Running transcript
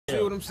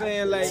what I'm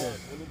saying? Like,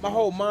 my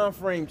whole mind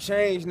frame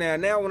changed now.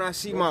 Now when I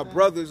see my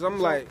brothers, I'm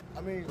like,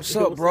 what's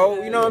up,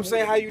 bro? You know what I'm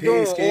saying? How you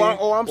doing?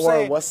 Or I'm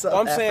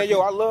saying, yo,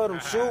 I love them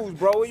shoes,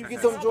 bro. Where you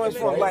get them joints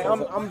from? Like,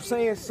 I'm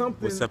saying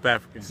something. What's up,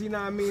 African? See, what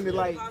I mean? That,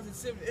 like,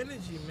 Positive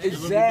energy, man.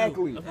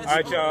 exactly. All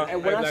right, y'all.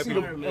 And when I see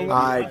the, All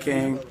right,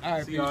 King. all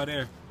right, See y'all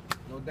there.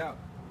 no doubt.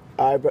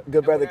 All right,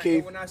 good brother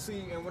Keith. When I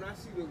see the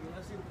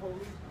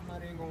police, I'm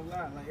not even gonna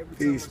lie. Like every Peace,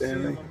 time I see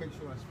Stanley. them, I make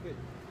sure I spit.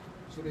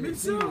 So they Me can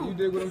see too. you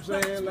dig what I'm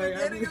saying? Like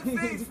That in your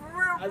face, for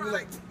real, I be bro.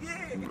 like,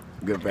 Yeah.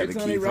 Good brother every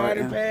time they Keith.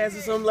 riding Right past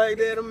or something like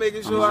that, I'm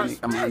making sure I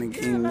spit. Amani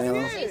King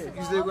Millz.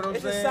 You dig what I'm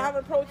It's a saying?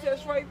 silent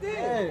protest right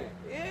there.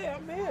 Yeah,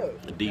 I'm here.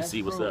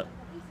 DC, what's up?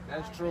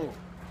 That's true.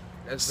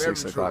 That's very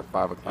 6 true. o'clock,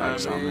 5 o'clock,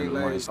 something in the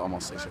morning. like- It's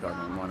almost 6 o'clock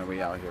in the morning.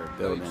 We out here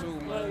building. Too,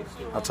 man.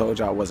 I told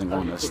you I wasn't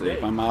going to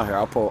sleep. I'm out here.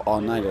 I'll pull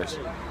all nighters.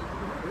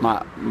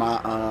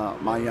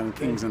 My young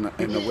kings in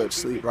the whip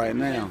sleep right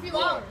now. You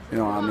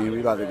know what I mean?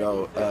 We about to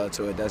go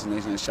to a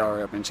destination and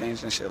shower up and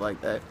change and shit like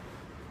that.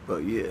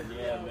 But yeah.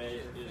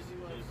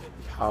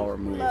 Power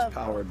moves,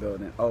 power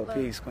building. Oh,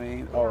 peace,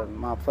 Queen. Oh,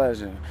 my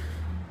pleasure.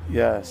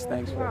 Yes,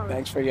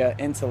 thanks for your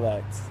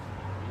intellect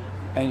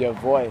and your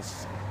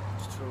voice.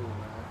 It's true,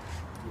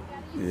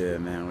 man. Yeah,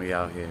 man, we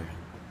out here.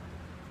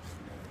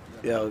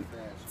 Yo,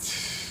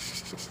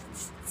 It's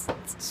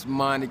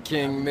Amani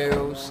King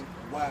Millz.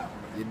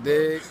 You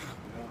dig?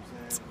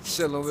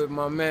 Chilling with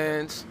my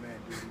mans.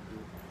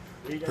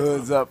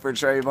 hoods up for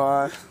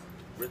Trayvon.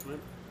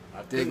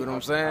 Dig what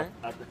I'm saying?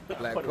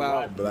 Black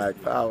power.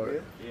 Black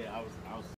power. Yeah, I was